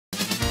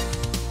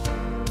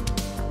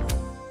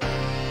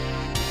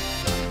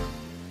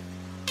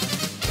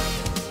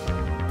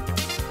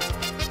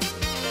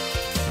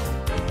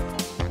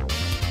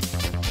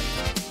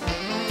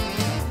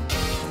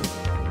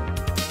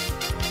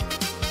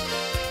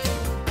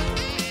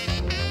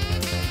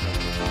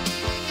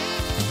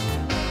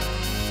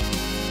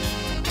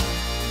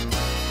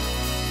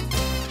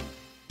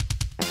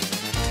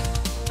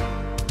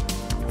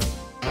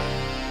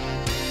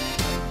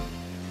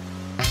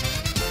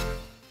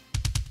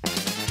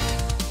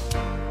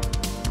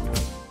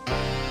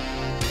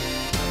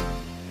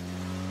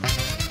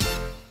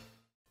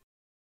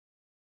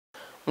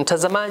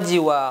Mtazamaji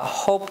wa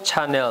Hope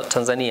Channel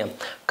Tanzania,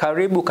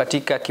 karibu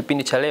katika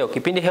kipindi cha leo.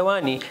 Kipindi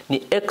hewani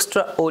ni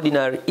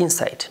Extraordinary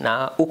Insight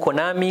na uko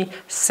nami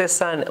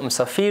Sesan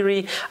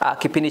Msafiri.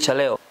 Kipindi cha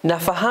leo,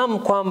 nafahamu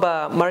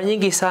kwamba mara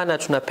nyingi sana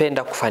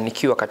tunapenda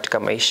kufanikiwa katika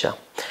maisha,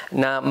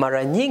 na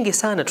mara nyingi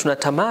sana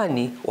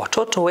tunatamani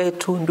watoto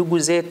wetu, ndugu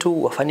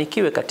zetu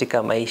wafanikiwe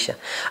katika maisha.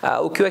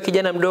 Ukiwa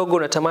kijana mdogo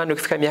unatamani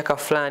ukifika miaka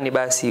fulani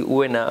basi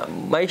uwe na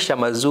maisha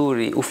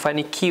mazuri,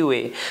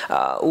 ufanikiwe,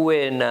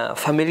 uwe na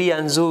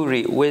familia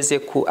nzuri, uweze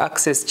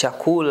ku-access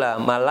chakula,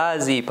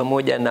 malazi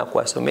pamoja na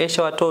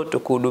kuwasomesha watoto,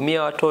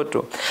 kuhudumia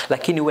watoto,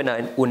 lakini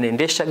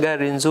unaendesha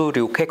gari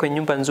nzuri, ukae kwenye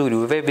nyumba nzuri,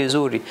 uvae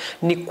vizuri.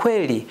 Ni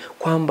kweli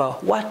kwamba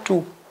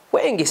watu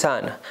wengi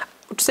sana,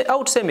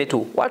 au tuseme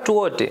tu watu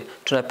wote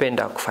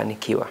tunapenda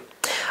kufanikiwa.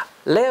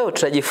 Leo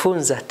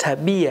tutajifunza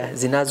tabia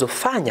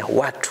zinazofanya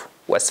watu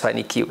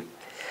wasifanikiwe.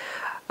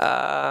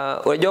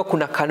 Unajua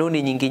kuna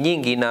kanuni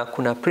nyingi na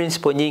kuna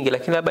principle nyingi,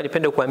 lakini labda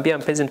nipende kuambia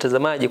mpenzi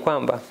mtazamaji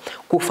kwamba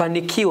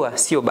kufanikiwa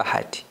sio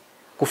bahati.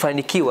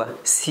 Kufanikiwa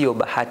sio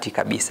bahati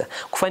kabisa.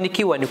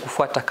 Kufanikiwa ni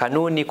kufuata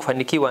kanuni,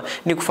 kufanikiwa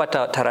ni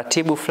kufuata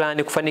taratibu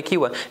fulani,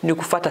 kufanikiwa ni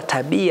kufuata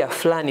tabia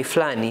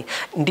fulani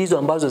ndizo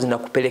ambazo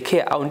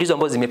zinakupelekea au ndizo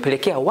ambazo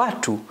zimepelekea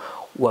watu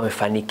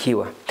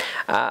wamefanikiwa.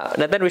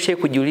 Nadhani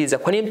ushawahi kujiuliza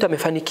kwa nini mtu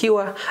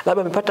amefanikiwa,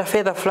 labda amepata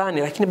fedha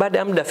fulani, lakini baada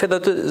ya muda fedha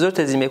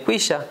zote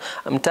zimekwisha.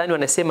 Mtaani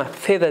wanasema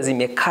fedha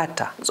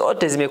zimekata,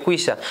 zote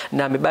zimekwisha,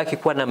 na amebaki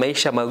kuwa na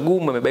maisha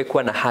magumu, amebaki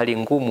kuwa na hali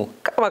ngumu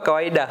kama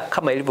kawaida,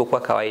 kama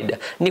ilivyokuwa kawaida.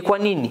 Ni kwa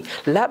nini?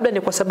 Labda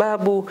ni kwa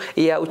sababu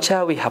ya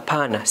uchawi?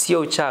 Hapana, sio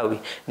uchawi.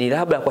 Ni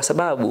labda kwa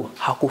sababu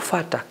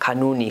hakufuata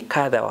kanuni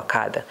kadha wa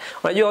kadha.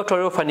 Unajua watu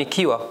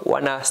waliofanikiwa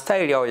wana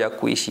style yao ya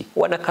kuishi,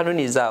 wana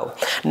kanuni zao,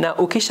 na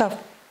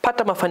ukishapata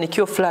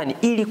mafanikio fulani,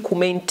 ili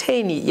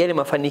kumaintain yale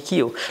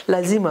mafanikio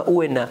lazima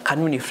uwe na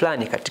kanuni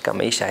fulani katika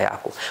maisha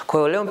yako. Kwa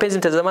hiyo leo mpenzi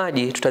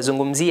mtazamaji,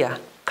 tutazungumzia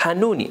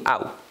kanuni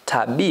au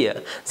tabia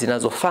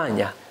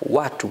zinazofanya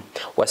watu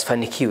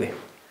wasifanikiwe.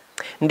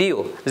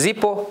 Ndio,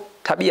 zipo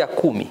tabia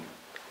 10.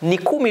 Ni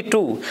 10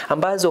 tu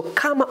ambazo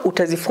kama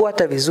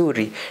utazifuata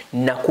vizuri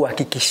na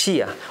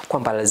kuhakikishia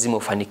kwamba lazima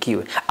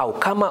ufanikiwe, au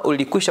kama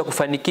ulikwisha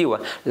kufanikiwa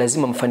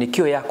lazima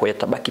mafanikio yako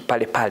yatabaki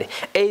pale pale.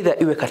 Either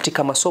iwe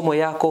katika masomo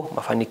yako,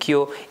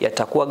 mafanikio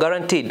yatakuwa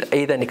guaranteed,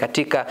 either ni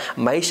katika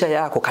maisha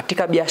yako,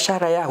 katika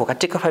biashara yako,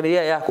 katika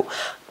familia yako.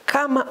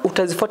 Kama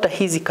utazifuata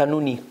hizi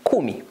kanuni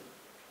 10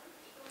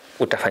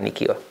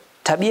 utafanikiwa.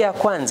 Tabia ya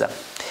kwanza,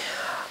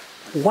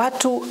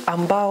 watu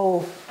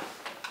ambao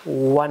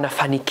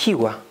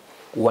wanafanikiwa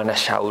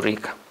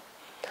wanashaurika.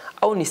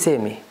 Au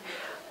niseme,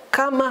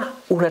 kama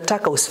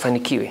unataka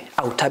usifanikiwe,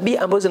 au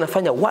tabia ambazo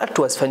zinafanya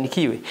watu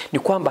wasifanikiwe, ni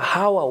kwamba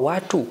hawa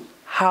watu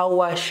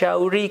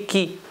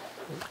hawashauriki.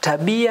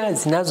 Tabia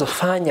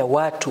zinazofanya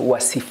watu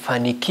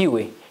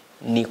wasifanikiwe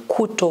ni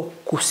kuto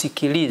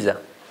kusikiliza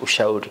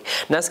ushauri.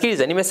 Na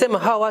sikiliza, nimesema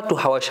hawa watu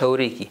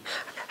hawashauriki.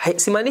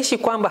 Simaanishi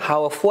kwamba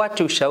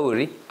hawafuati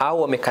ushauri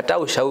au wamekataa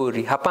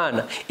ushauri,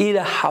 hapana,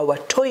 ila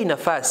hawatoi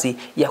nafasi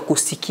ya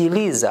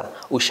kusikiliza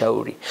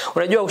ushauri.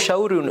 Unajua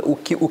ushauri,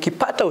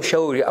 ukipata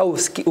ushauri au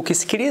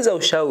ukisikiliza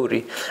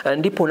ushauri,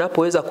 ndipo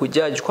unapoweza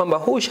kujudge kwamba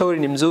huu ushauri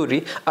ni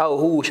mzuri au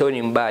huu ushauri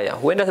ni mbaya.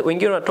 Huenda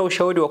wengine wanatoa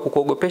ushauri wa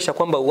kukuogopesha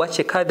kwamba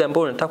uache kazi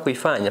ambayo unataka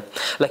kuifanya,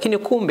 lakini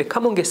kumbe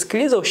kama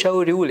ungesikiliza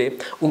ushauri ule,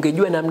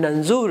 ungejua namna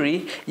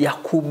nzuri ya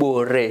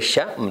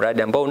kuboresha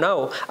mradi ambao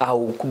unao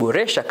au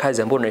kuboresha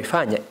kazi ambayo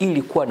unaifanya,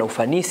 ili kuwa na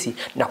ufanisi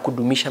na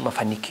kudumisha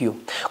mafanikio.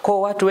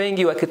 Kwa watu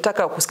wengi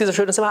wakitaka kusikiliza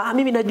ushauri wanasema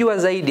mimi najua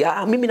zaidi,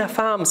 mimi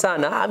nafahamu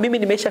sana, mimi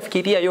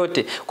nimeshafikiria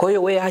yote, kwa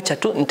hiyo wewe acha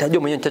tu,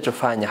 nitajua mwenyewe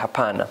nitachofanya.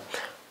 Hapana.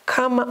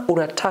 Kama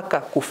unataka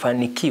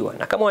kufanikiwa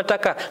na kama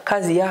unataka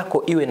kazi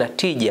yako iwe na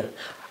tija,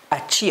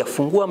 achia,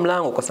 fungua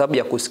mlango kwa sababu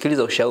ya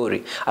kusikiliza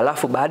ushauri.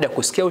 Alafu baada ya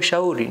kusikia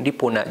ushauri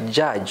ndipo una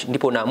judge,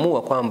 ndipo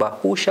unaamua kwamba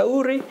huu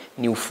ushauri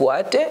ni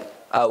ufuate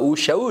au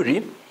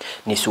ushauri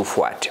ni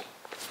siufuate.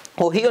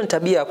 Kwa hiyo ni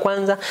tabia ya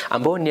kwanza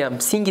ambayo ni ya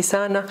msingi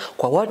sana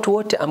kwa watu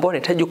wote ambao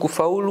wanahitaji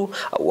kufaulu,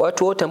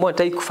 watu wote ambao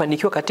wanahitaji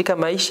kufanikiwa katika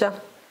maisha.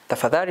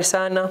 Tafadhali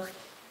sana,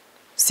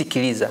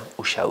 sikiliza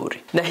ushauri.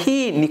 Na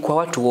hii ni kwa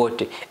watu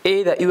wote.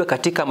 Either iwe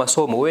katika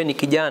masomo, wewe ni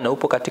kijana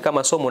upo katika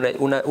masomo,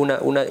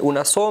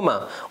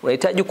 unasoma,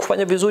 unahitaji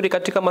kufanya vizuri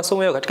katika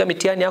masomo yako, katika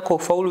mitihani yako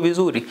ufaulu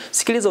vizuri,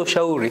 sikiliza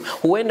ushauri.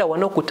 Huenda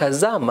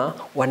wanaokutazama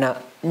wana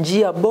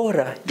njia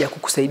bora ya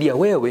kukusaidia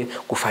wewe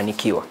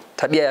kufanikiwa.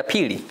 Tabia ya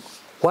pili,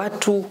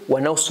 watu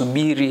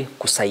wanaosubiri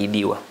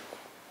kusaidiwa.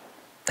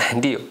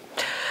 Ndio.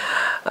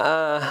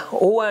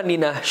 Huwa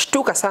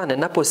ninashtuka sana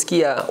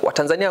ninaposikia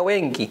Watanzania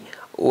wengi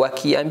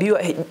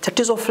wakiambiwa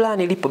tatizo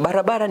fulani lipo,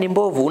 barabara ni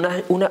mbovu,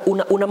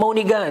 una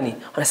maoni gani?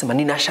 Wanasema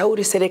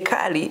ninashauri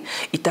serikali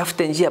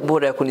itafute njia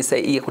bora ya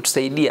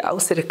kutusaidia, au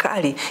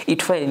serikali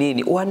itufanye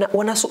nini?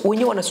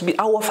 Wenyewe wanasubiri,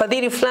 au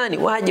wafadhili fulani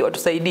waje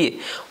watusaidie.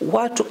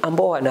 Watu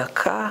ambao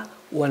wanakaa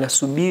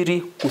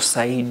wanasubiri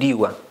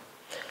kusaidiwa,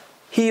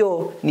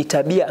 Hiyo ni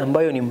tabia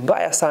ambayo ni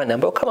mbaya sana,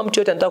 ambayo kama mtu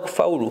yote anataka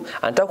kufaulu,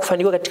 anataka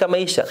kufanikiwa katika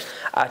maisha,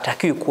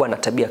 atakiwi kuwa na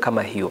tabia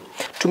kama hiyo.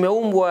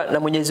 Tumeumbwa na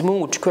Mwenyezi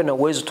Mungu tukiwa na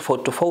uwezo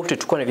tofauti tofauti,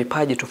 tukiwa na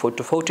vipaji tofauti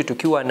tofauti,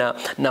 tukiwa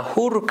na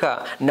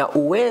huruka na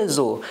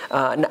uwezo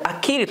na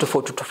akili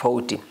tofauti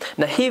tofauti.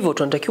 Na hivyo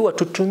tunatakiwa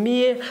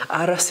tutumie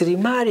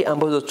rasilimali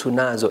ambazo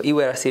tunazo,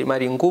 iwe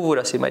rasilimali nguvu,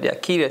 rasilimali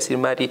akili,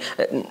 rasilimali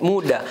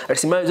muda,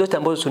 rasilimali zote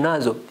ambazo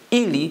tunazo,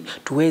 ili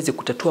tuweze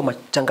kutatua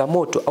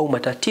changamoto au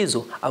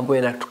matatizo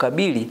ambayo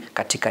yanatukabili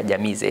katika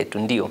jamii zetu.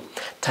 Ndio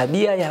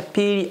tabia ya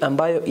pili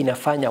ambayo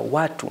inafanya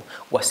watu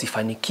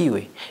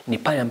wasifanikiwe ni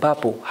pale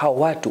ambapo hao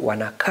watu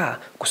wanakaa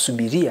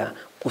kusubiria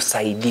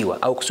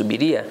kusaidiwa au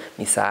kusubiria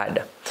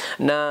misaada.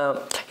 Na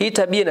hii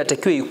tabia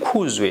inatakiwa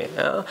ikuzwe.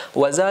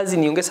 Wazazi,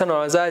 niongee sana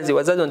wazazi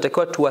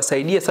wanatakiwa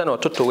tuwasaidie sana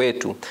watoto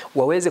wetu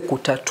waweze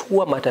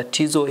kutatua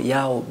matatizo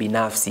yao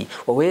binafsi.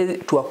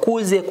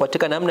 Tuwakuze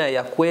katika namna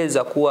ya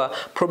kuweza kuwa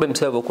problem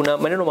solver. Kuna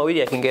maneno mawili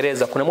ya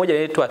Kiingereza, kuna moja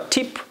inaitwa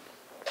tip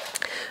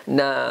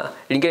na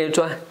lingine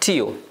inaitwa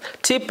TIO.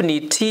 Tip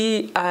ni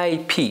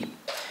TIP.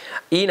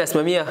 Hii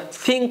inasimamia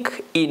think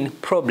in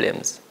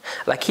problems.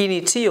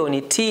 Lakini TIO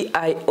ni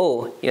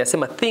TIO,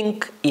 inasema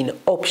think in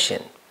option.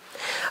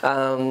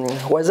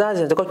 Wazazi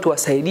wanatakiwa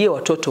tuwasaidie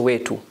watoto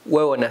wetu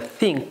wao wana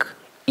think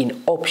in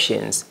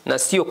options na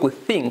sio ku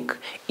think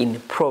in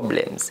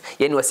problems.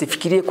 Yani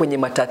wasifikirie kwenye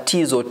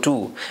matatizo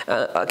tu.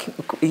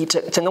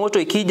 Changamoto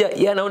ikija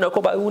yanaona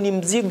kwamba huu ni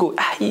mzigo,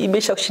 hii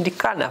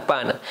imeshashindikana.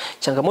 Hapana.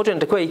 Changamoto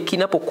inatakiwa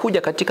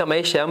inapokuja katika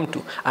maisha ya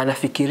mtu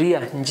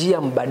anafikiria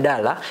njia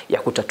mbadala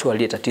ya kutatua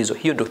lile tatizo.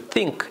 Hiyo ndio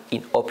think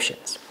in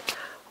options.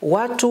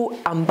 Watu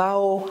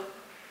ambao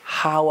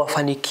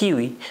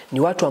hawafanikiwi ni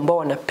watu ambao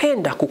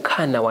wanapenda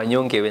kukaa na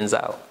wanyonge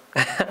wenzao.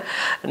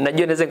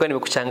 Najua naweza kuwa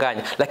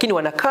nimekuchanganya, lakini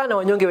wanakaa na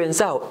wanyonge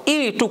wenzao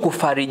ili tu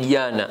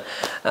kufarijiana.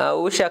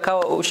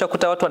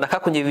 Ushakuta watu wanakaa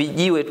kwenye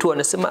vijiwe tu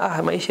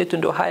wanasema maisha yetu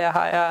ndio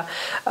haya,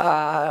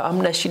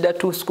 hamna shida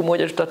tu, siku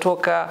moja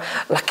tutatoka,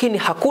 lakini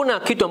hakuna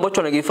kitu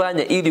ambacho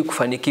wanakifanya ili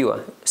kufanikiwa.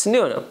 Si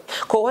ndio?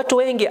 Kwa watu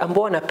wengi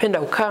ambao wanapenda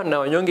kukaa na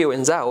wanyonge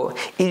wenzao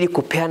ili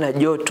kupeana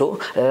joto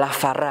la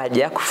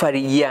faraja,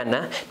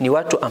 kufarijiana, ni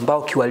watu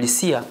ambao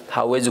kiuhalisia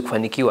hawawezi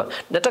kufanikiwa.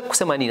 Nataka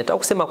kusema nini? Nataka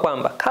kusema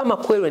kwamba kama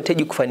kweli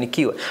unahitaji kufanikiwa,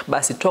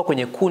 basi toa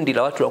kwenye kundi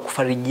la watu wa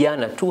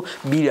kufarijiana tu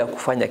bila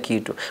kufanya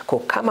kitu. Kwa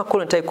kama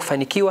kweli unataka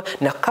kufanikiwa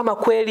na kama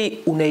kweli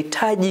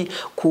unahitaji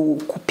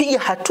kupiga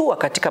hatua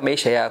katika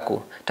maisha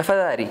yako,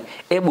 tafadhali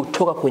hebu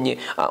toka kwenye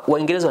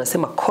Waingereza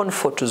wanasema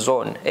comfort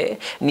zone.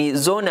 Ni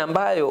zone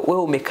ambayo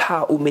wewe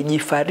umekaa,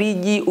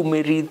 umejifariji,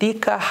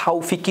 umeridhika,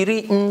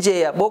 haufikiri nje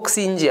ya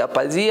boksi, nje ya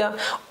pazia.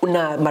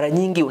 Na mara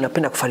nyingi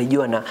unapenda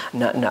kufarijiwa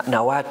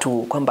na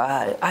watu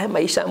kwamba haya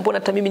maisha, mbona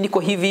hata mimi niko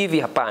hivi.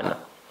 Hapana.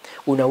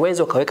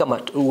 Unaweza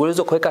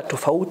ukaweka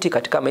tofauti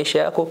katika maisha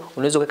yako,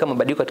 unaweza kuweka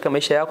mabadiliko katika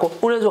maisha yako,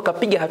 unaweza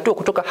ukapiga hatua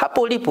kutoka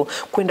hapo ulipo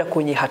kwenda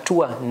kwenye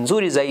hatua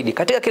nzuri zaidi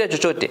katika kila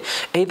chochote.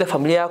 Aidha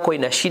familia yako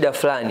ina shida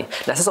fulani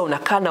na sasa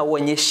unakaa na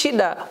wenye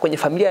shida kwenye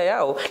familia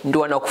yao,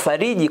 ndio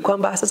wanakufariji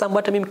kwamba sasa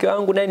mbona mimi mke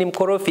wangu naye ni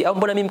mkorofi, au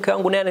mbona mimi mke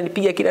wangu naye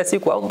ananipiga kila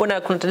siku, au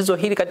mbona kuna tatizo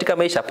hili katika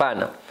maisha.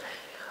 Hapana.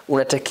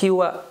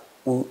 Unatakiwa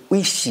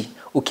uishi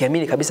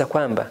ukiamini kabisa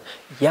kwamba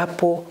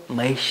yapo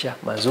maisha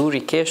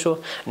mazuri kesho,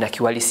 na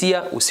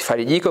kiuhalisia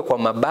usifarijike kwa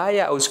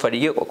mabaya au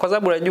usifarijike kwa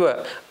sababu unajua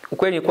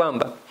ukweli ni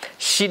kwamba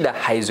shida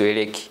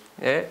haizoeleki.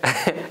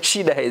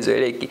 Shida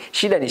haizoeleki.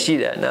 Shida ni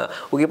shida, na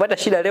ukipata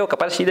shida leo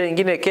ukapata shida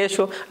nyingine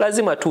kesho,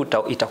 lazima tu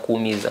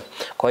itakuumiza.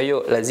 Kwa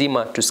hiyo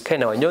lazima tusikae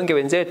na wanyonge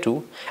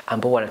wenzetu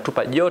ambao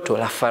wanatupa joto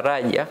la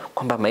faraja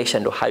kwamba maisha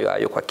ndo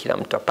hayo kwa kila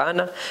mtu.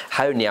 Hapana,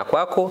 hayo ni ya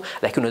kwako,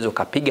 lakini unaweza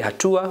ukapiga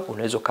hatua,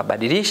 unaweza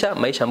ukabadilisha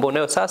maisha ambayo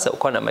unayo sasa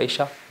ukawa na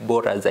maisha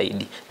bora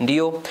zaidi.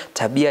 Ndio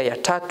tabia ya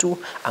tatu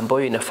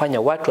ambayo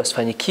inafanya watu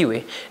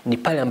wasifanikiwe, ni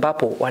pale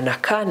ambapo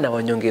wanakaa na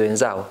wanyonge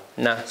wenzao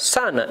na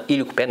sana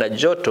ili kupeana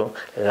joto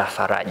la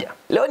faraja.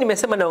 Leo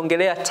nimesema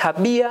naongelea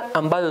tabia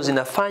ambazo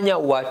zinafanya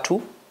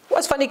watu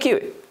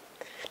wasifanikiwe.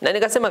 Na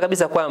nikasema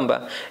kabisa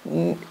kwamba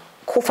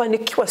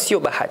kufanikiwa sio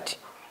bahati.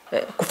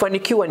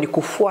 Kufanikiwa ni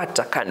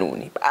kufuata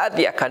kanuni,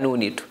 baadhi ya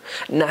kanuni tu,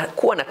 na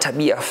kuwa na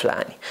tabia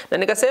fulani. Na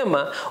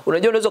nikasema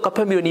unaweza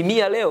ukapewa milioni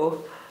 100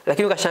 leo,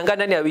 lakini ukashangaa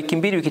ndani ya wiki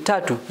 2 wiki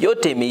 3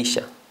 yote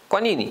imeisha.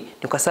 Kwa nini?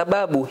 Ni kwa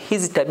sababu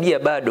hizi tabia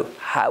bado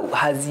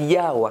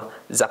hazijawa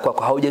za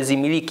kwako,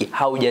 haujazimiliki,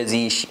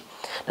 haujaziishi.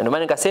 Na ndio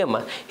maana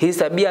nikasema hizi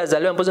tabia za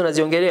leo ambazo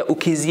naziongelea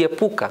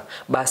ukiziepuka,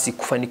 basi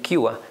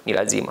kufanikiwa ni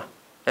lazima.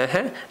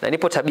 Na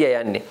nipo tabia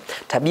ya 4.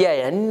 Tabia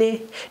ya 4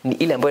 ni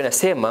ile ambayo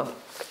inasema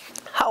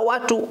hawa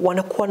watu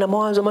wanakuwa na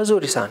mawazo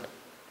mazuri sana,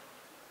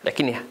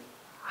 lakini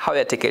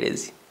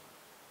hawayatekelezi.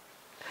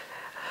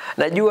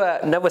 Najua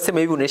ninavyosema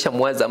hivi unaisha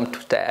mwaza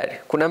mtu tayari.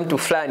 Kuna mtu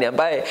fulani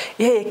ambaye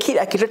yeye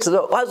kila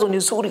akileta wazo ni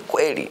zuri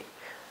kweli.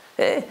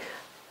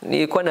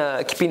 Nilikuwa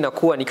na kipindi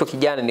nikiwa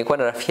kijana, nilikuwa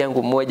na rafiki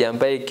yangu mmoja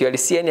ambaye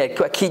kiuhalisia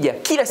alikuwa akija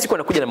kila siku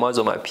anakuja na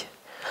mawazo mapya.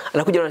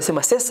 Anakuja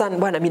anasema, "Sasa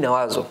bwana, mimi na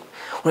wazo.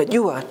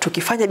 Unajua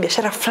tukifanya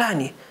biashara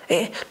fulani,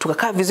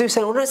 tukakaa vizuri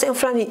sana. Unaona sehemu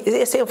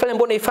fulani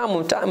mbona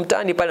ifahamu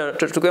mtaani pale,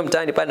 tukiwa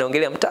mtaani pale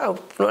naongelea mtaa.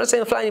 Unaona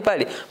sehemu fulani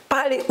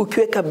pale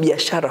ukiweka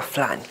biashara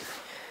fulani.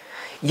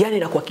 Yaani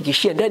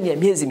nakuhakikishia ndani ya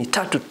miezi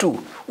 3 tu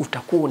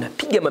utakuwa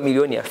unapiga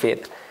mamilioni ya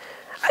fedha."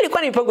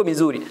 Alikuwa ni mpango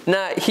mizuri,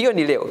 na hiyo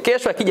ni leo.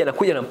 Kesho akija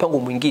anakuja na mpango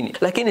mwingine.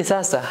 Lakini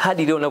sasa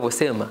hadi leo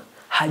ninavyosema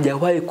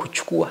hajawahi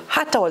kuchukua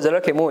hata wazo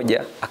lake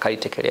moja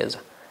akalitekeleza.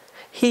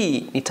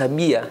 Hii ni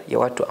tabia ya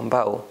watu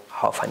ambao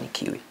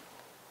hawafanikiwi.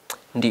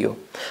 Ndiyo,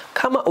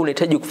 kama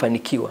unahitaji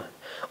kufanikiwa,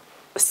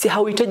 si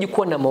hauhitaji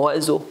kuwa na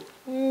mawazo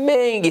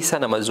mengi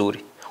sana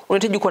mazuri.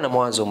 Unahitaji kuwa na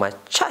mawazo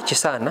machache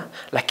sana,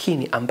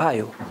 lakini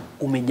ambayo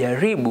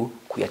umejaribu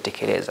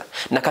kuyatekeleza.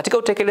 Na katika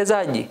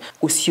utekelezaji,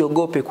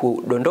 usiogope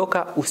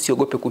kudondoka,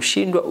 usiogope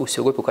kushindwa,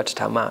 usiogope kukata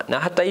tamaa. Na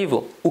hata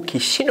hivyo,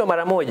 ukishindwa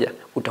mara moja,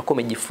 utakuwa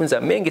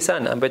umejifunza mengi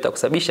sana ambayo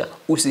itakusababisha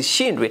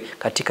usishindwe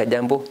katika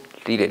jambo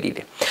lile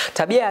lile.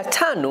 Tabia ya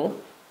 5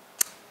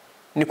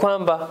 ni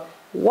kwamba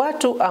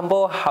watu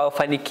ambao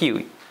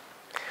hawafanikiwi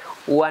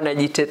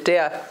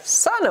wanajitetea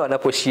sana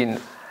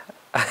wanaposhindwa.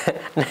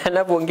 Na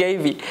anapoongea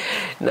hivi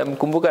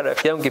namkumbuka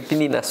rafiki yangu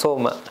kipindi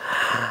nasoma.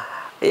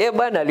 Yeye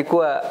bwana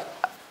alikuwa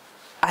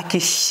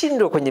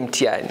akishindwa kwenye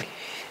mtihani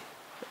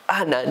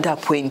anaandaa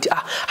point.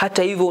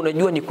 Hata hivyo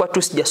unajua ni kwa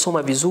tu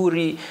sijasoma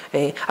vizuri.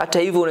 Hata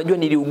hivyo unajua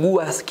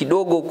niliugua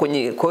kidogo kwa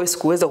hiyo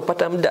sikuweza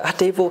kupata muda.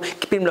 Hata hivyo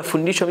kipindi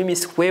mnafundishwa mimi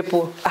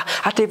sikuwepo.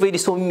 Hata hivyo ili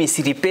somo mimi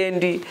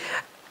silipendi.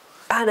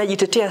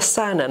 Anajitetea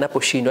sana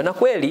anaposhindwa. Na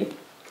kweli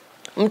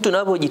mtu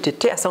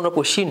unapojitetea sana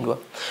unaposhindwa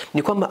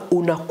ni kwamba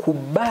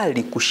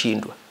unakubali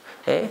kushindwa.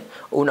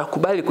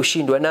 Unakubali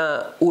kushindwa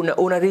na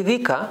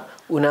unaridhika,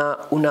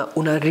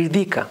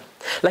 unaridhika.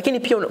 Lakini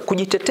pia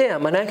kujitetea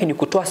maana yake ni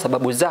kutoa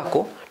sababu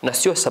zako na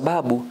sio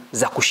sababu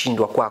za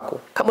kushindwa kwako.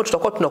 Kama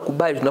tutakuwa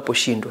tunakubali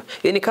tunaposhindwa.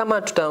 Yaani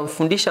kama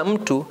tutamfundisha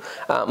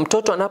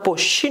mtoto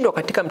anaposhindwa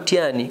katika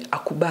mtihani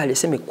akubali,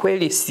 aseme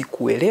kweli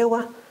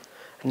sikuelewa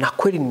na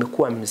kweli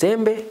nimekuwa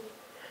mzembe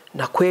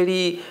na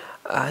kweli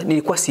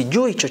nilikuwa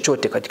sijui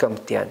chochote katika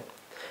mtihani.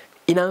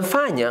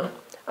 Inamfanya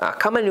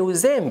kama ni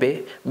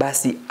uzembe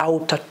basi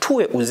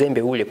autatue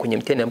uzembe ule kwenye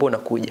mtihani ambao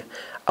unakuja.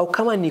 Au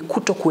kama ni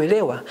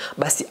kutokuelewa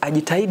basi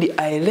ajitahidi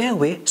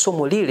aelewe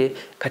somo lile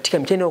katika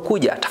mtihani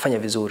unaokuja, atafanya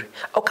vizuri.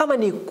 Au kama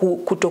ni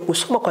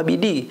kutokusoma kwa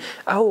bidii,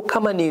 au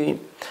kama ni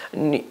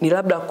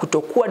labda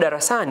kutokuwa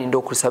darasani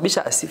ndio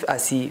kusababisha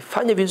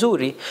asifanye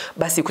vizuri,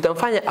 basi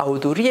kutamfanya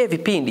ahudhurie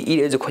vipindi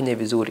ili aweze kufanya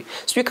vizuri.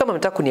 Sijui kama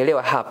mtaka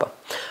kunielewa hapa.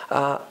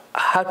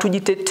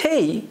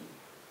 Hatujitetei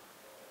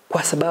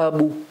kwa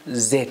sababu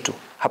zetu.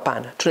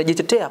 Hapana,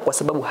 tunajitetea kwa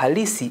sababu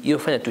halisi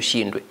iliyofanya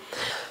tushindwe.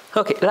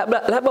 Okay,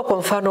 labda kwa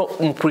mfano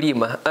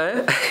mkulima,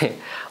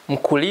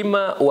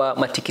 mkulima wa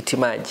matikiti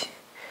maji.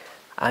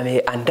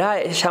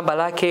 Ameandaa shamba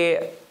lake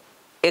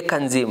eka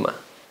nzima.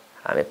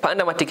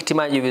 Amepanda matikiti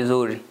maji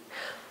vizuri.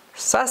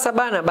 Sasa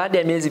bana, baada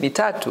ya miezi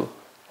 3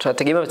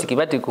 tunategemea matikiti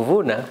maji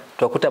kuvuna,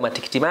 tutakuta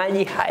matikiti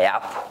maji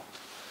hayapo.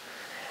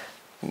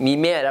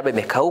 Mimea labda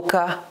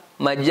imekauka,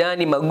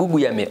 majani magugu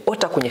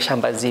yameota kwenye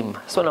shamba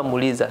zima. Sasa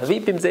namuuliza,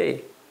 "Vipi mzee?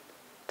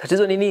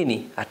 Tatizo ni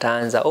nini?"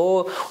 Ataanza,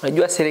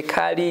 unajua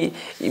serikali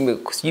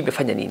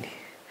imefanya nini?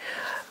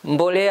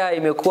 Mbolea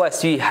imekuwa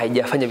sijui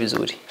haijafanya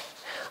vizuri.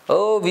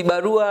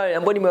 Vibarua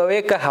ambao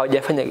nimeweka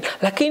hawajafanya.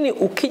 Lakini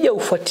ukija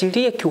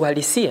ufuatilie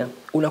kiuhalisia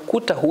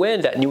unakuta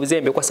huenda ni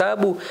uzembe, kwa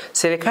sababu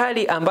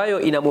serikali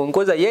ambayo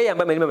inamuongoza yeye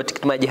ambaye amelima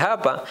matikiti maji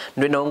hapa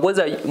ndio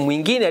inaongoza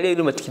mwingine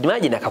aliyelima matikiti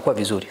maji na akakuwa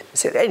vizuri.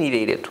 Serikali ni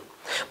ile ile tu.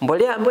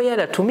 Mbolea ambayo yeye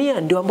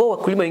anatumia ndio ambao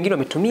wakulima wengine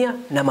wametumia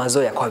na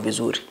mazao yakawa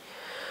vizuri.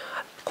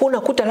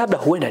 Unakuta labda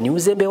huenda ni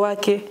uzembe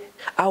wake,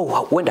 au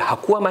huenda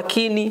hakuwa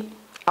makini,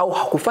 au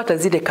hakufuata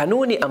zile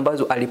kanuni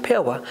ambazo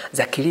alipewa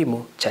za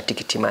kilimo cha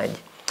tikiti maji.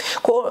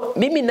 Kwa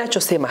mimi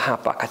ninachosema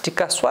hapa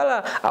katika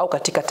swala au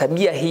katika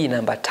tabia hii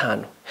namba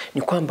 5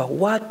 ni kwamba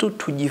watu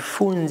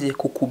tujifunze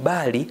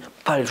kukubali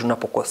pale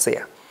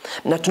tunapokosea.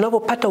 Na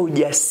tunapopata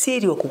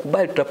ujasiri wa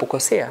kukubali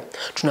tunapokosea,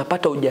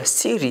 tunapata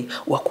ujasiri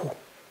wa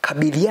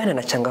kukabiliana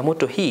na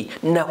changamoto hii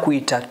na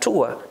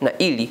kuitatua, na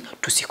ili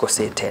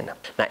tusikosee tena.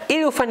 Na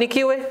ili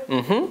ufanikiwe,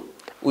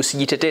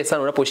 usijitetee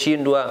sana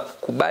unaposhindwa.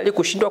 Kubali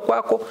kushindwa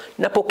kwako,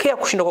 napokea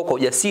kushindwa kwako kwa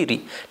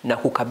ujasiri na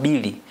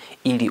kukabili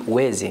ili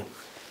uweze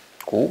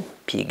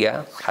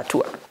kupiga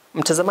hatua.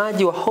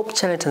 Mtazamaji wa Hope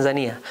Channel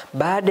Tanzania,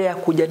 baada ya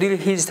kujadili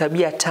hizi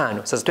tabia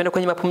 5, sasa tuende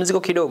kwenye mapumziko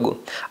kidogo,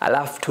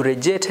 alafu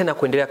turejee tena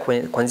kuendelea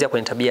kuanzia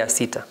kwenye tabia ya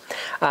 6.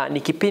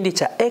 Ni kipindi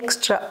cha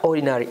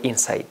Extraordinary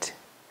Insight.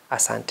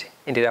 Asante,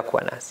 endelea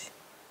kuwa nasi.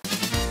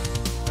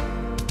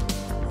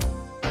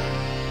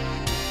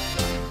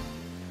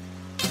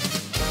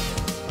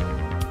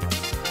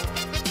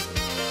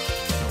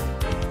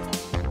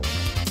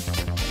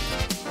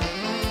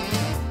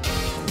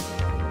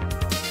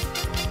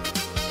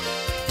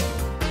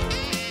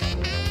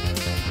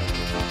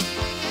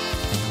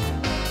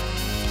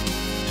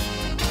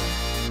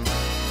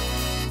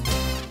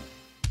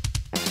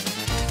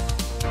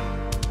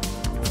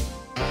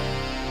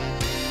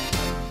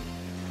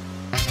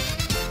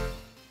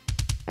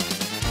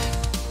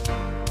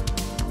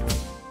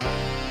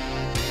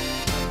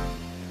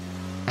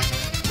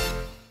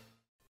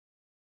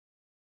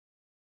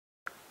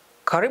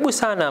 Karibu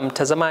sana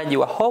mtazamaji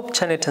wa Hope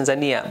Channel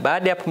Tanzania.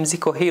 Baada ya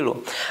pumziko hilo,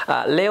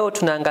 leo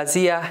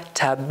tunaangazia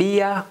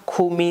tabia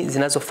 10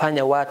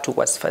 zinazofanya watu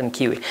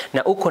wasifanikiwe.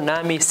 Na uko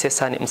nami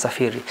Sesani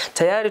Msafiri.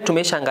 Tayari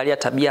tumeshaangalia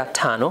tabia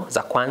 5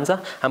 za kwanza,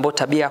 ambapo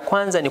tabia ya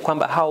kwanza ni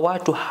kwamba hao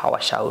watu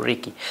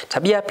hawashauriki.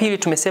 Tabia ya pili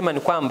tumesema ni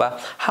kwamba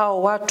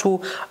hao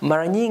watu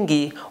mara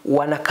nyingi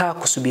wanakaa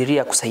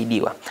kusubiria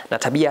kusaidiwa. Na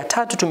tabia ya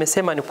tatu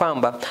tumesema ni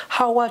kwamba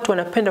hao watu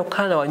wanapenda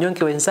kukaa na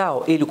wanyonge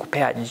wenzao ili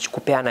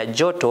kupeana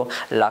joto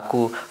la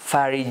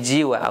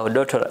kufarijiwa au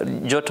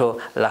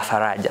joto la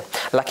faraja.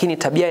 Lakini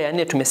tabia ya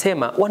 4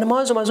 tumesema wana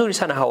mawazo mazuri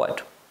sana hao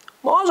watu.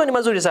 Mawazo ni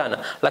mazuri sana,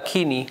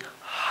 lakini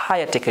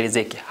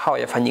hayatekelezeki,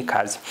 hawayafanyi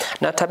kazi.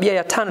 Na tabia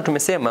ya 5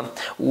 tumesema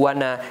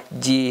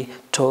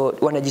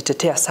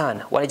wanajitetea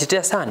sana.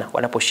 Wanajitetea sana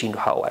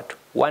wanaposhindwa hao watu.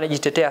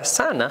 Wanajitetea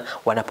sana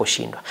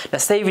wanaposhindwa. Na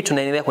sasa hivi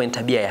tunaendelea kwenye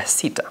tabia ya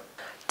 6.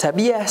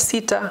 Tabia ya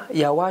 6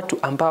 ya watu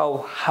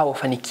ambao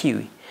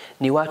hawafanikiwi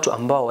ni watu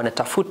ambao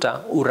wanatafuta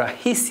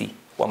urahisi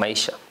wa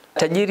maisha.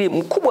 Tajiri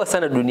mkubwa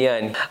sana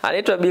duniani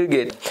anaitwa Bill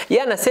Gates.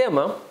 Yeye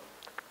anasema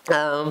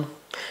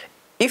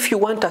if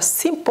you want a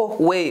simple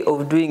way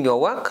of doing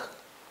your work,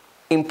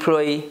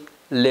 employ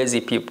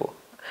lazy people.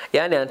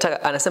 Yaani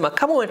anasema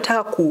kama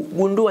unataka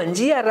kugundua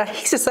njia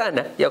rahisi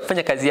sana ya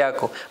kufanya kazi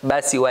yako,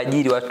 basi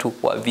waajiri watu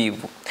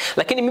wavivu.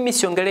 Lakini mimi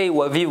siongelei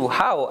wavivu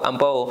hao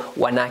ambao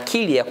wana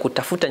akili ya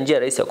kutafuta njia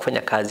rahisi ya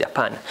kufanya kazi,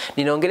 hapana.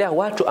 Ninaongelea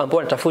watu ambao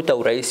wanatafuta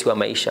urahisi wa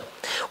maisha.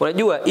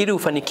 Unajua, ili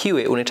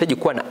ufanikiwe unahitaji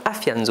kuwa na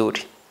afya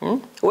nzuri.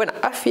 Uwe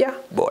na afya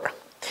bora.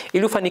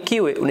 Ili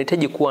ufanikiwe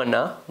unahitaji kuwa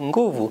na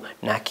nguvu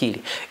na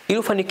akili. Ili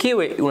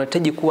ufanikiwe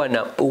unahitaji kuwa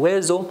na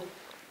uwezo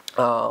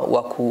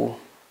wa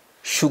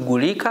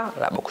kushughulika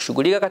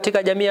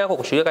katika jamii yako,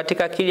 kushughulika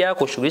katika akili yako,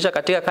 kushughulika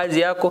katika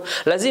kazi yako.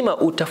 Lazima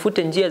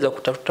utafute njia za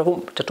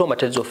kutatua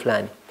matatizo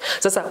fulani.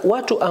 Sasa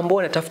watu ambao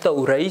wanatafuta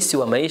urahisi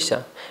wa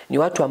maisha ni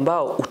watu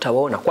ambao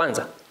utawaona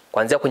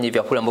kwanza kwenye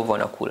vyakula ambavyo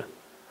wanakula.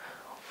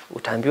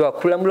 Utaambiwa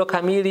kula mlo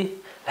kamili,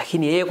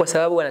 lakini yeye kwa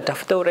sababu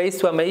anatafuta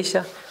urahisi wa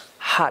maisha,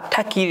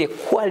 hataki ile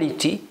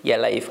quality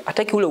ya life,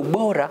 hataki ule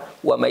ubora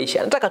wa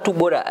maisha. Anataka tu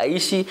bora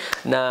aishi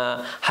na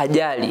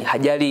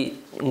hajali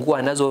nguo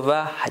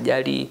anazovaa,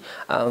 hajali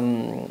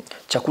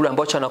chakula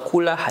ambacho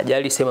anakula,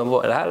 hajali sehemu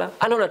ambayo analala.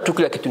 Anaona tu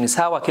kila kitu ni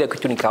sawa, kila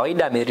kitu ni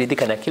kawaida,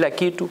 ameridhika na kila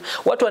kitu.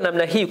 Watu wa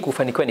namna hii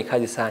kufanikiwa ni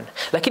kazi sana.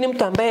 Lakini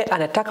mtu ambaye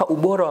anataka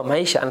ubora wa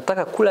maisha,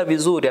 anataka kula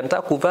vizuri,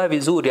 anataka kuvaa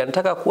vizuri,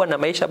 anataka kuwa na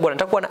maisha bora,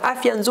 anataka kuwa na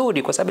afya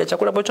nzuri kwa sababu ya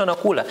chakula ambacho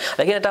anakula,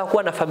 lakini anataka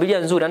kuwa na familia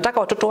nzuri, anataka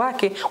watoto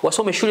wake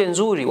wasome shule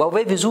nzuri,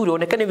 wavae vizuri,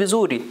 waonekane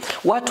vizuri.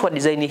 Watu wa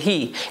design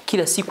hii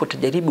kila siku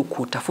watajaribu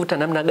kutafuta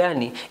namna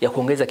gani ya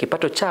kuongeza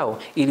kipato chao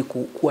ili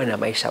kuwa na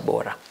maisha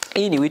bora.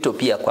 Hii ni wito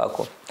pia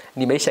kwako.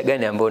 Ni maisha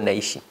gani ambayo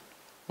unaishi?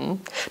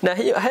 Na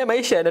haya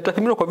maisha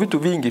yanatathminiwa kwa vitu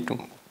vingi tu.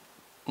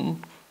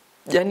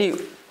 Yaani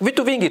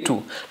vitu vingi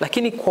tu,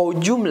 lakini kwa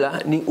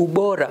ujumla ni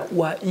ubora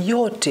wa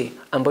yote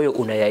ambayo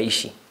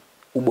unayaishi.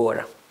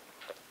 Ubora.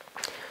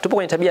 Tupo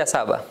kwenye tabia ya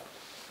 7.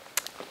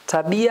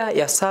 Tabia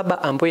ya 7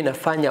 ambayo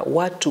inafanya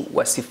watu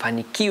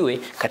wasifanikiwe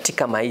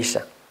katika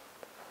maisha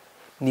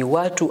ni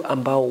watu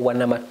ambao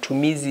wana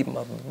matumizi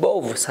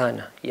mabovu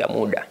sana ya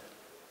muda.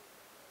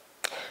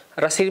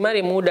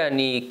 Rasilimali muda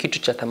ni kitu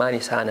cha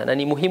thamani sana na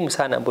ni muhimu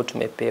sana ambao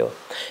tumepewa.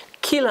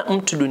 Kila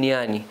mtu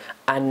duniani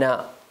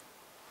ana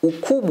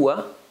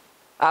ukubwa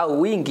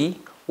au wingi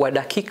wa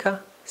dakika,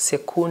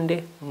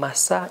 sekunde,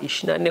 masaa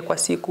 24 kwa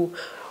siku.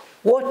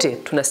 Wote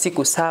tuna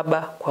siku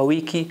 7 kwa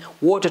wiki,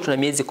 wote tuna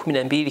miezi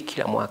 12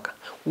 kila mwaka.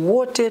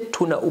 Wote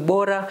tuna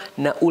ubora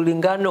na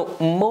ulingano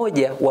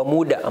mmoja wa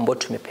muda ambao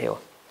tumepewa.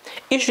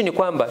 Issue ni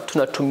kwamba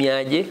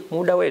tunatumiaje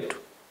muda wetu.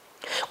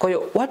 Kwa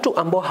hiyo watu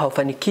ambao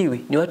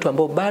hawafanikiwi ni watu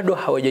ambao bado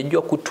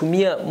hawajajua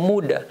kutumia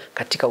muda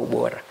katika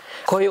ubora.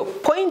 Kwa hiyo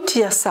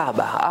pointi ya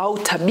 7 au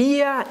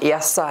tabia ya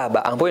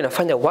 7 ambayo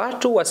inafanya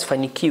watu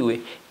wasifanikiwe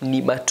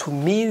ni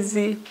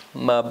matumizi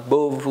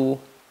mabovu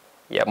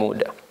ya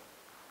muda.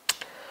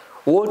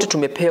 Wote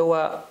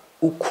tumepewa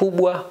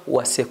ukubwa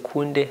wa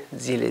sekunde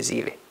zile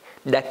zile,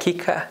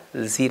 dakika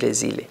zile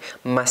zile,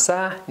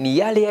 masaa ni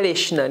yale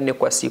 24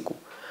 kwa siku.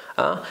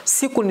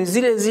 Siku ni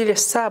zile zile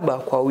 7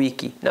 kwa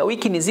wiki, na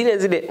wiki ni zile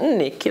zile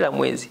 4 kila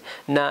mwezi,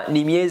 na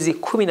ni miezi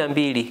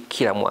 12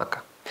 kila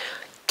mwaka.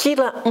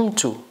 Kila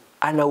mtu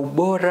ana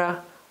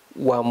ubora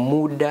wa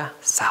muda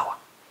sawa.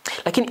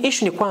 Lakini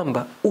issue ni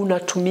kwamba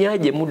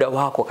unatumiaje muda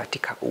wako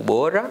katika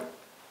ubora?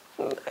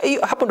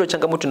 Hapo ndio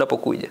changamoto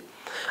inapokuja.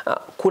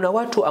 Kuna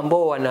watu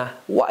ambao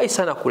wanawahi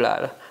sana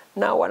kulala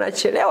na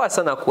wanachelewa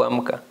sana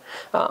kuamka.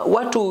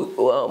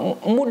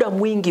 Muda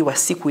mwingi wa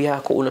siku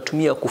yako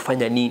unatumia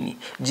kufanya nini?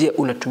 Je,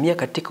 unatumia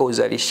katika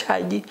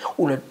uzalishaji?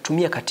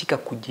 Unatumia katika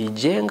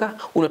kujijenga?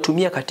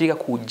 Unatumia katika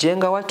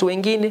kujenga watu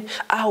wengine?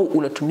 Au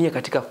unatumia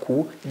katika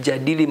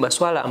kujadili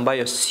masuala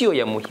ambayo sio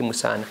ya muhimu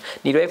sana?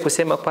 Niliwahi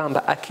kusema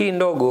kwamba akili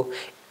ndogo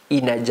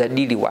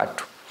inajadili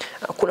watu.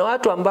 Kuna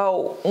watu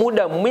ambao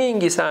muda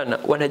mwingi sana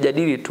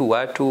wanajadili tu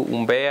watu,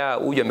 umbea,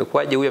 huyu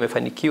amekwaje, huyu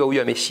amefanikiwa,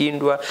 huyu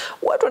ameshindwa.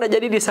 Watu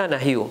wanajadili sana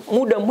hiyo.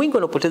 Muda mwingi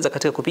wanapoteza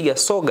katika kupiga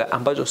soga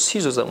ambazo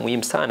sizo za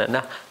muhimu sana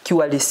na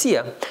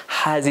kiuhalisia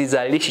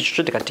hazizalishi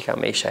chochote katika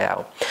maisha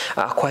yao.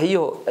 Kwa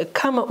hiyo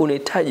kama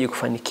unahitaji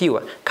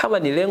kufanikiwa, kama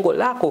ni lengo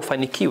lako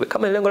ufanikiwe,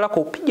 kama ni lengo lako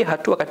upige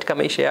hatua katika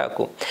maisha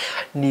yako,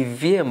 ni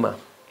vyema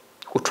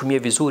utumie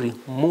vizuri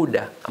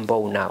muda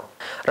ambao unao.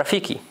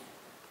 Rafiki,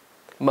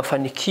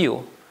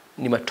 mafanikio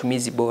ni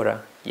matumizi bora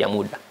ya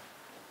muda.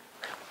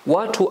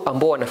 Watu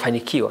ambao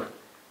wanafanikiwa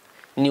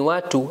ni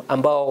watu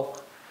ambao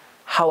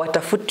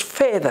hawatafuti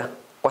fedha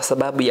kwa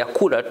sababu ya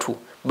kula tu,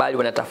 bali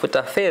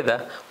wanatafuta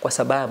fedha kwa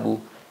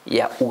sababu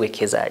ya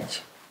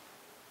uwekezaji.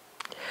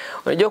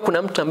 Unajua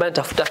kuna mtu ambaye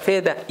anatafuta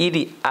fedha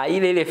ili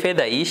ile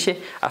fedha iishe,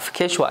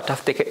 afikeshwa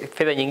atafute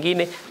fedha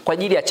nyingine kwa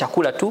ajili ya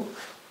chakula tu,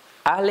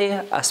 ale,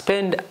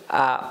 spend,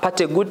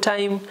 pate good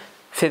time,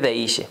 fedha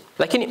iishe.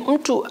 Lakini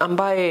mtu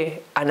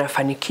ambaye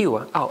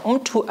anafanikiwa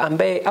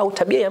au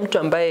tabia ya mtu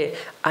ambaye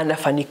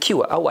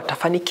anafanikiwa au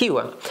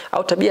atafanikiwa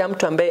au tabia ya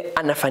mtu ambaye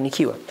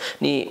anafanikiwa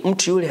ni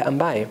mtu yule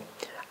ambaye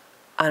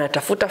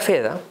anatafuta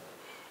fedha,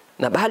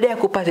 na baada ya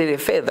kupata ile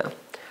fedha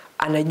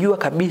anajua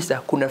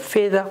kabisa kuna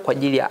fedha kwa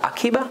ajili ya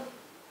akiba,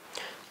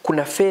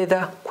 kuna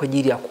fedha kwa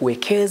ajili ya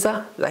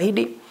kuwekeza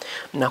zaidi,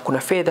 na kuna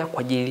fedha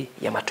kwa ajili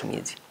ya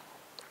matumizi.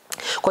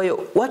 Kwa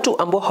hiyo watu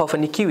ambao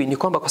hawafanikiwi ni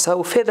kwamba kwa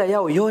sababu fedha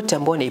yao yote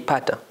ambayo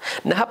wanaipata,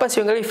 na hapa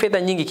siongelee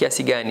fedha nyingi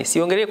kiasi gani,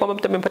 siongelee kwamba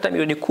mtu amepata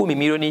milioni 10,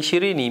 milioni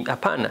 20,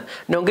 hapana.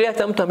 Naongelea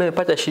hata mtu ambaye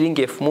amepata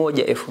shilingi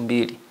 1000,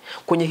 2000.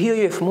 Kwenye hiyo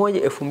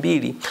 1000,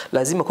 2000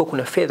 lazima kuwe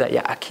kuna fedha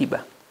ya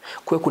akiba.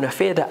 Kwa kuna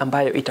fedha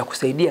ambayo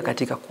itakusaidia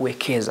katika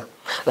kuwekeza,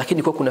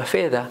 lakini kwa kuna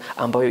fedha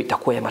ambayo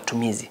itakuwa ya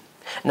matumizi.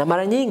 Na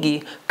mara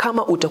nyingi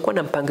kama utakuwa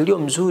na mpangilio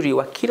mzuri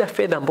wa kila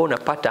fedha ambayo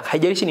unapata,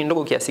 haijalishi ni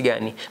ndogo kiasi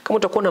gani, kama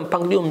utakuwa na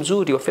mpangilio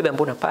mzuri wa fedha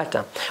ambayo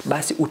unapata,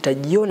 basi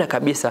utajiona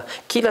kabisa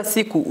kila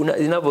siku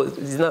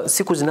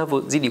siku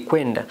zinavyozidi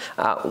kwenda,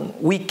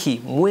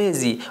 wiki,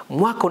 mwezi,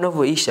 mwaka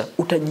unavyoisha,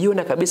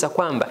 utajiona kabisa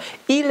kwamba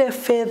ile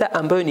fedha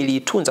ambayo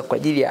niliitunza kwa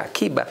ajili ya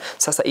akiba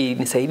sasa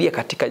inisaidia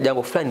katika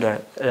jambo fulani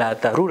la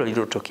dharura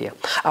lililotokea,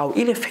 au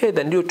ile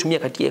fedha niliyotumia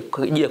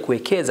kwa ajili ya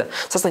kuwekeza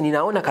sasa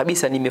ninaona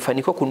kabisa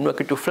nimefanikiwa kununua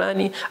kitu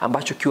fulani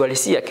ambacho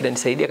kiuhalisia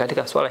kinanisaidia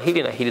katika swala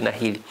hili na hili na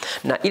hili.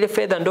 Na ile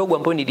fedha ndogo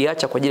ambayo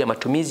niliacha kwa ajili ya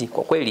matumizi,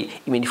 kwa kweli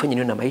imenifanya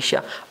niwe na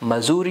maisha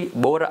mazuri,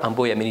 bora,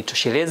 ambayo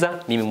yamenitosheleza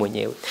mimi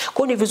mwenyewe.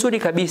 Kwa hiyo ni vizuri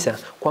kabisa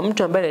kwa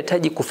mtu ambaye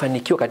anahitaji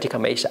kufanikiwa katika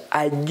maisha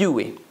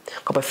ajue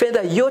kwamba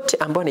fedha yote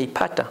ambayo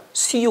anaipata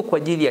sio kwa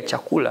ajili ya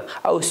chakula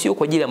au sio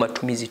kwa ajili ya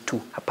matumizi tu,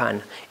 hapana.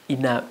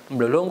 Ina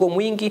mlolongo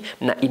mwingi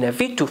na ina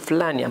vitu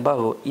fulani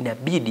ambavyo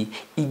inabidi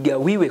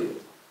igawiwe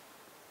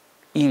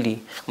ili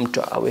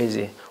mtu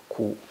aweze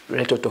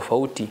kuleta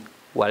tofauti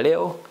wa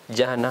leo,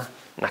 jana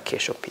na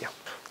kesho pia.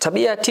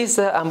 Tabia ya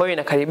 9 ambayo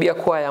inakaribia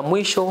kuwa ya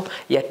mwisho,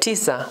 ya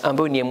 9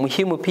 ambayo ni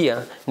muhimu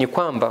pia, ni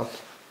kwamba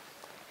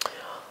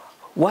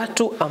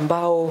watu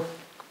ambao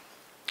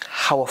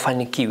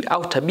hawafanikiwi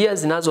au tabia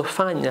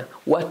zinazofanya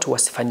watu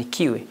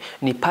wasifanikiwe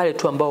ni pale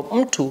tu ambao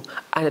mtu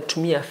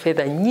anatumia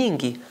fedha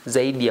nyingi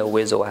zaidi ya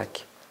uwezo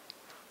wake.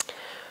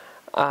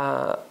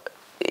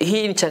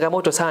 Hii ni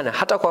changamoto sana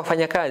hata kwa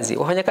wafanyakazi.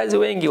 Wafanyakazi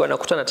wengi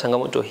wanakutana na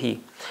changamoto hii.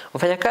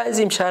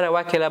 Mfanyakazi mshahara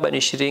wake labda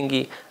ni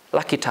shilingi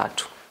 300,000,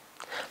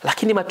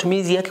 lakini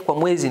matumizi yake kwa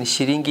mwezi ni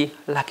shilingi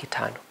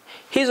 500,000.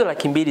 Hizo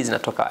 200,000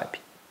 zinatoka wapi?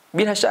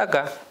 Bila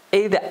shaka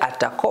either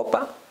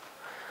atakopa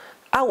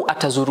au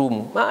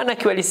atazurumu, maana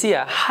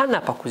kiuhalisia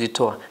hana pa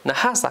kuzitoa, na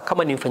hasa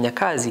kama ni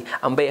mfanyakazi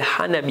ambaye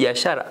hana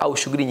biashara au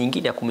shughuli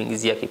nyingine ya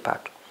kumuingizia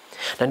kipato.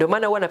 Na ndio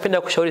maana huwa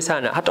napenda kushauri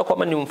sana, hata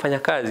kama ni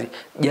mfanyakazi,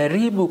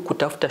 jaribu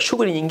kutafuta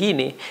shughuli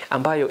nyingine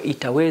ambayo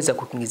itaweza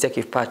kukuingizia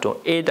kipato,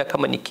 aidha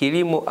kama ni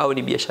kilimo au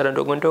ni biashara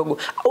ndogo ndogo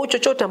au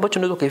chochote ambacho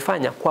unaweza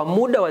kufanya kwa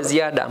muda wa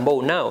ziada ambao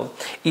unao,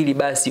 ili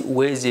basi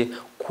uweze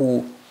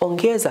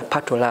kuongeza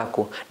pato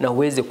lako na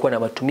uweze kuwa na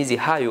matumizi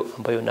hayo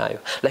ambayo nayo.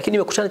 Lakini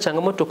nimekutana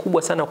changamoto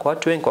kubwa sana kwa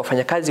watu wengi, kwa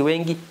wafanyakazi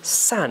wengi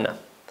sana,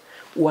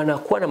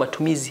 wanakuwa na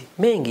matumizi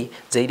mengi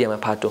zaidi ya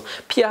mapato.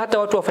 Pia hata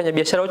watu wafanya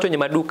biashara, watu wenye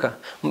maduka,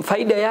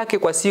 faida yake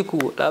kwa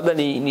siku labda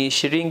ni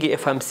shilingi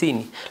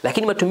 50,000,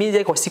 lakini matumizi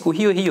yake kwa siku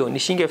hiyo hiyo ni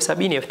shilingi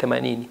 70,000,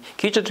 80,000.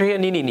 Kilichotokea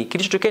ni nini?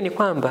 Kilichotokea ni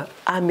kwamba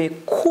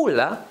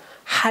amekula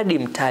hadi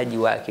mtaji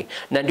wake.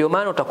 Na ndio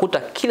maana utakuta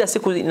kila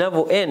siku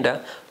inavyoenda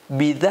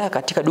bidhaa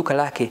katika duka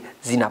lake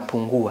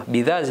zinapungua.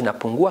 Bidhaa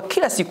zinapungua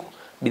kila siku.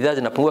 Bidhaa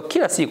zinapungua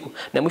kila siku,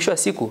 na mwisho wa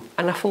siku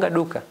anafunga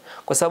duka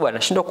kwa sababu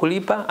anashindwa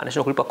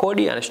kulipa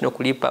kodi, anashindwa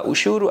kulipa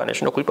ushuru,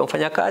 anashindwa kulipa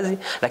mfanyakazi,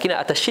 lakini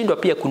atashindwa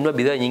pia kununua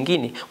bidhaa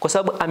nyingine kwa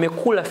sababu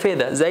amekula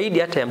fedha zaidi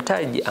hata ya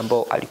mtaji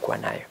ambao alikuwa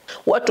nayo.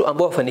 Watu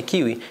ambao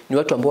wafanikiwi ni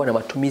watu ambao wana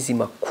matumizi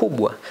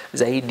makubwa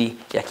zaidi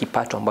ya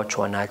kipato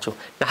ambacho wanacho.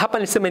 Na hapa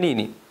niseme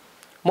nini?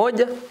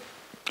 1,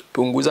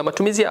 punguza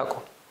matumizi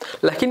yako.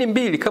 Lakini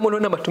 2, kama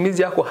unaona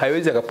matumizi yako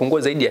hayawezi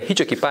yakapungua zaidi ya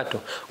hicho kipato,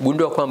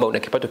 gundua kwamba una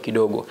kipato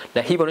kidogo,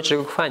 na hivyo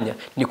unachotakiwa kufanya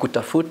ni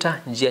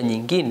kutafuta njia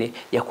nyingine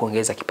ya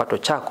kuongeza kipato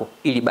chako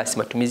ili basi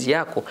matumizi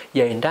yako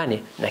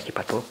yaendane na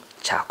kipato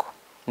chako.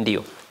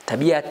 Ndiyo.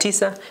 Tabia ya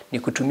 9 ni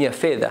kutumia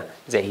fedha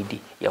zaidi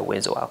ya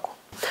uwezo wako.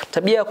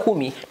 Tabia ya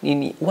 10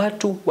 ni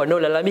watu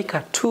wanaolalamika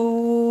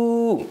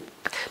tu.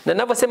 Na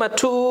ninaposema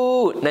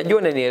tu, najua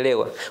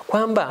unanielewa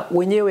kwamba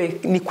wenyewe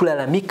ni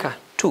kulalamika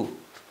tu.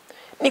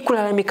 Ni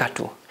kulalamika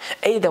tu.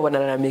 Aidha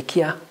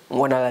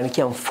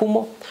wanalalamikia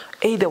mfumo,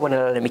 aidha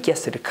wanalalamikia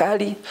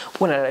serikali,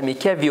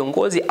 wanalalamikia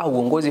viongozi au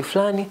uongozi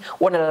fulani,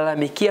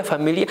 wanalalamikia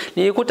familia.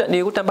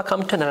 Nilikuta mpaka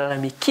mtu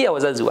analalamikia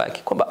wazazi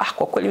wake kwamba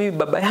kwa kweli mimi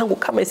baba yangu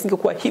kama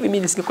isingekuwa hivi mimi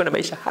nisingekuwa na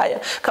maisha haya,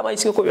 kama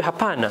isingekuwa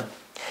hapana.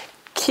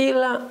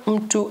 Kila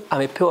mtu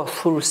amepewa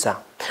fursa,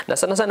 na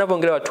sana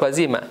ninapoongelea watu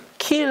wazima,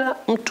 kila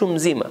mtu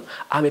mzima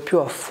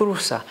amepewa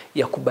fursa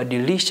ya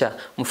kubadilisha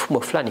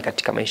mfumo fulani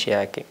katika maisha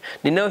yake.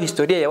 Ninayo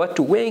historia ya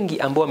watu wengi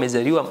ambao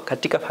wamezaliwa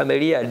katika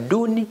familia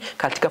duni,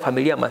 katika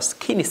familia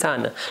maskini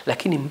sana,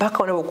 lakini mpaka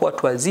wanapokuwa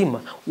watu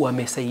wazima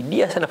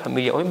wamesaidia sana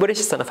familia,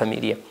 wameboresha sana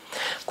familia.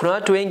 Kuna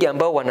watu wengi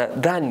ambao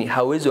wanadhani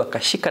hawezi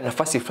wakashika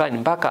nafasi fulani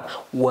mpaka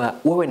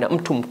wawe na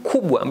mtu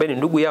mkubwa ambaye ni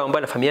ndugu yao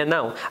ambaye anafamilia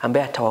nao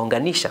ambaye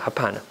atawaunganisha.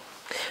 Hapana.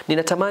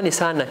 Ninatamani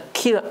sana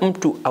kila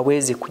mtu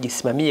aweze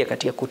kujisimamia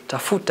katika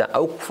kutafuta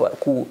au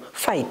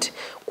kufight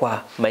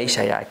kwa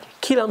maisha yake.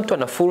 Kila mtu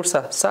ana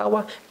fursa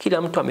sawa,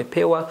 kila mtu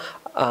amepewa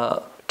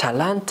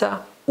talanta,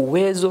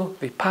 uwezo,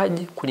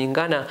 vipaji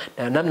kulingana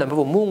na namna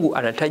ambavyo Mungu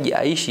anahitaji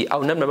aishi au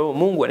namna ambavyo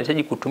Mungu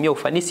anahitaji kutumia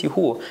ufanisi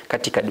huo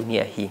katika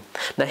dunia hii.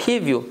 Na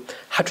hivyo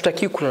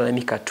hatutakiwi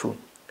kulalamika tu.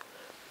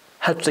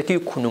 Hatutakiwi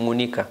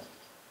kunungunika.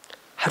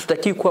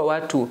 Hatutakiwi kuwa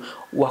watu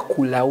wa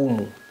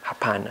kulaumu.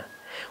 Hapana.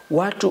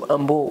 Watu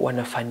ambao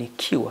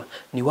wanafanikiwa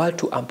ni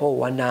watu ambao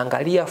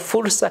wanaangalia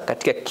fursa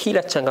katika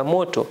kila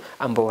changamoto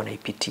ambao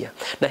wanaipitia.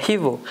 Na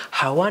hivyo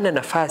hawana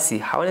nafasi,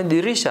 hawana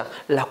dirisha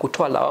la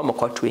kutoa lawama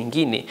kwa watu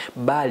wengine,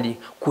 bali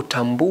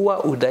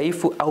kutambua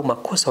udhaifu au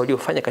makosa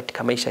waliofanya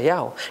katika maisha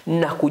yao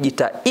na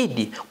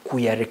kujitahidi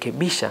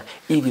kuyarekebisha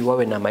ili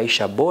wawe na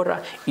maisha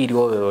bora, ili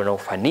wawe na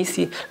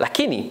ufanisi,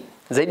 lakini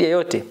zaidi ya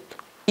yote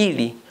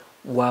ili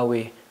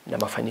wawe na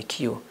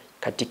mafanikio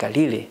katika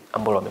lile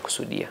ambalo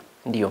wamekusudia.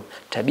 Ndiyo,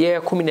 tabia ya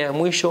 10 na ya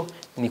mwisho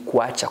ni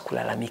kuacha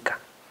kulalamika.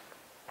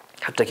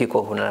 Hatutaki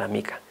kuwa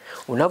unalalamika.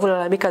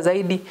 Unavyolalamika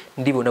zaidi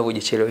ndivyo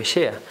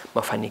unavyojicheleweshea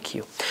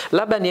mafanikio.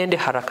 Labda niende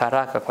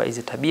haraka kwa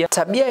hizi tabia.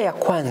 Tabia ya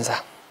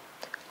kwanza,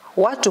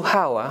 watu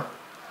hawa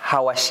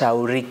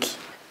hawashauriki.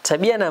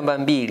 Tabia namba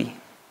 2,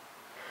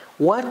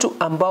 watu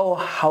ambao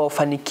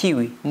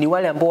hawafanikiwi ni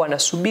wale ambao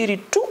wanasubiri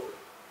tu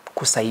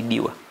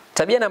kusaidiwa.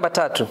 Tabia namba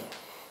 3,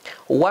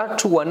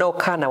 watu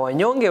wanaokaa na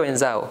wanyonge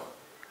wenzao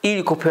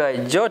ili kupewa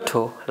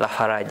joto la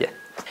faraja.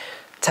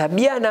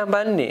 Tabia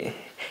namba 4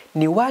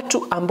 ni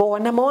watu ambao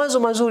wana mawazo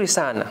mazuri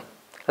sana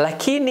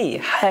lakini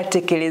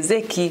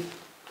hayatekelezeki.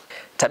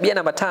 Tabia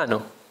namba 5,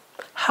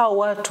 hao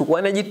watu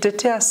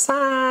wanajitetea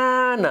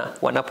sana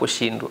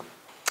wanaposhindwa.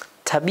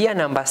 Tabia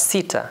namba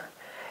 6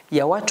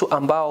 ya watu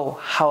ambao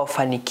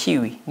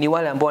hawafanikiwi ni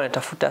wale ambao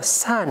wanatafuta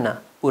sana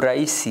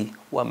urahisi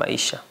wa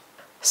maisha.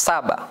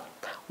 7,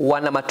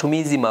 wana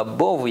matumizi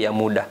mabovu ya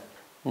muda.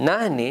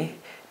 8,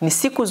 ni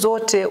siku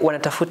zote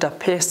wanatafuta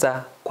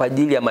pesa kwa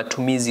ajili ya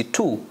matumizi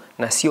tu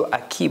na sio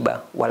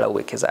akiba wala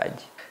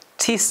uwekezaji.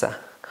 9,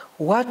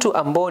 watu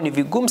ambao ni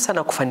vigumu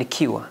sana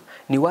kufanikiwa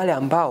ni wale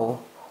ambao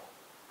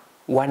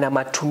wana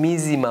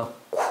matumizi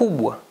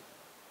makubwa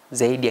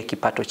zaidi ya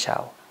kipato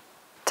chao.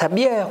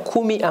 Tabia ya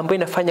 10 ambayo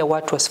inafanya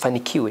watu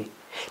wasifanikiwe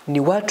ni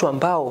watu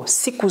ambao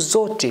siku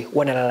zote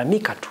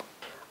wanalalamika tu.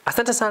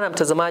 Asante sana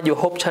mtazamaji wa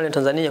Hope Channel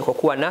Tanzania kwa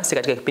kuwa nasi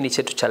katika kipindi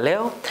chetu cha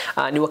leo.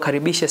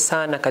 Niwakaribishe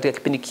sana katika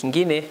kipindi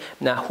kingine,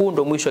 na huu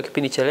ndo mwisho wa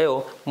kipindi cha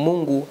leo.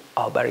 Mungu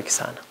awabariki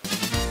sana.